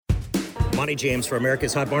Monty James for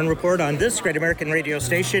America's Hot Barn Report. On this great American radio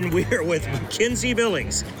station, we are with Makenzie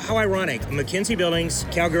Billings. How ironic. Makenzie Billings,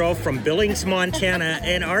 cowgirl from Billings, Montana.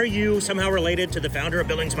 And are you somehow related to the founder of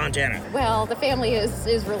Billings, Montana? Well, the family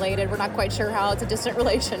is related. We're not quite sure how. It's a distant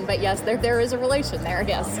relation. But yes, there is a relation there,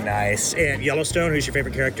 yes. Nice. And Yellowstone, who's your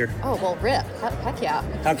favorite character? Oh, well, Rip. Heck yeah.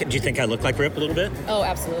 Do you think I look like Rip a little bit? Oh,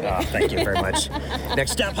 absolutely. Oh, thank you very much.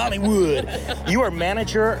 Next up, Hollywood. You are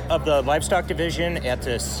manager of the Livestock division at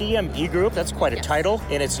the CME Group. That's quite a title,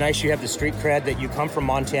 and it's nice you have the street cred that you come from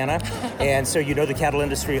Montana, and so you know the cattle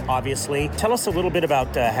industry, obviously. Tell us a little bit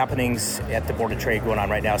about happenings at the Board of Trade going on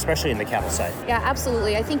right now, especially in the cattle side. Yeah,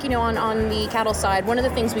 absolutely. I think, on the cattle side, one of the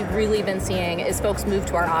things we've really been seeing is folks move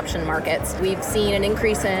to our option markets. We've seen an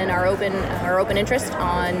increase in our open interest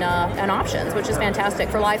on options, which is fantastic.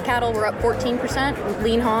 For live cattle, we're up 14%.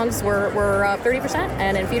 Lean hogs, we're up 30%.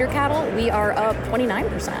 And in feeder cattle, we are up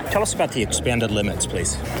 29%. Tell us about the expanded limits,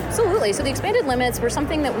 please. Absolutely. So the expanded limits were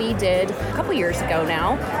something that we did a couple years ago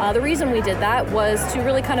now. The reason we did that was to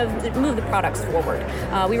really kind of move the products forward.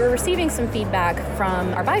 We were receiving some feedback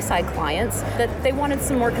from our buy-side clients that they wanted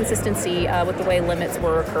some more consistency with the way limits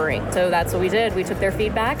were occurring. So that's what we did. We took their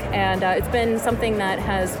feedback, and it's been something that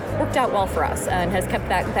has worked out well for us and has kept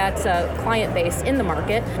that client base in the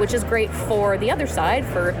market, which is great for the other side,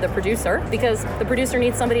 for the producer, because the producer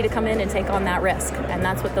needs somebody to come in and take on that risk, and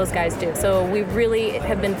that's what those guys do. So we really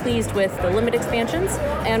have been pleased with the limit expansions,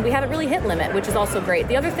 and we haven't really hit limit, which is also great.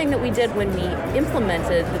 The other thing that we did when we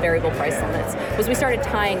implemented the variable price limits was we started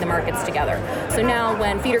tying the markets together. So now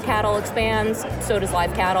when feeder cattle expands, so does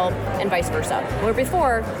live cattle, and vice versa. Where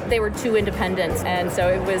before, they were two independent, and so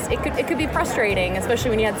it could be frustrating, especially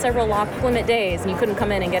when you had several lock limit days and you couldn't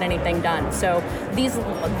come in and get anything done. So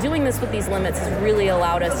doing this with these limits has really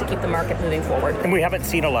allowed us to keep the market moving forward. And we haven't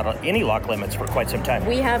seen any lock limits for quite some time.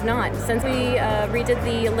 We have not. Since we redid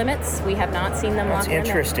the limits, we have not seen them locked in. That's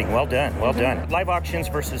interesting. Well done. Well done. Live auctions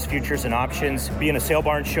versus futures and options. Being a sale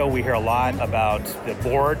barn show, we hear a lot about the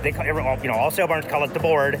board. All sale barns call it the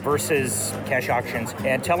board versus cash auctions.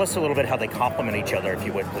 And tell us a little bit how they complement each other, if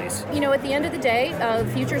you would, please. At the end of the day, the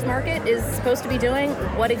futures market is supposed to be doing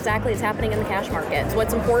what exactly is happening in the cash market. So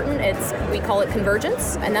what's important, we call it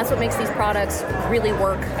convergence, and that's what makes these products really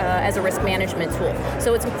work as a risk management tool.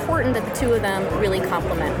 So it's important that the two of them really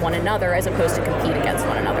complement one another as opposed to compete against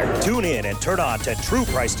one another. Tune in and turn on to True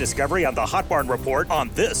Price Discovery on the Hot Barn Report on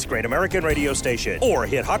this great American radio station, or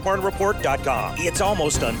hit hotbarnreport.com. It's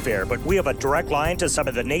almost unfair, but we have a direct line to some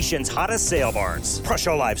of the nation's hottest sale barns.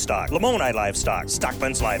 Prussia Livestock, Lamoni Livestock,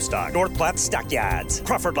 Stockman's Livestock, North Platte Stockyards,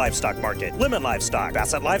 Crawford Livestock Market, Lemon Livestock,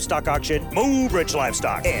 Bassett Livestock Auction, Moobridge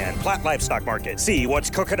Livestock, and Platte Livestock Market. See what's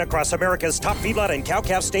cooking across America's top feedlot and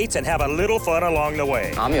cow-calf states and have a little fun along the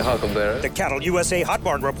way. I'm your huckleberry. The Cattle USA Hot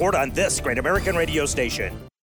Barn Report on this great American radio station.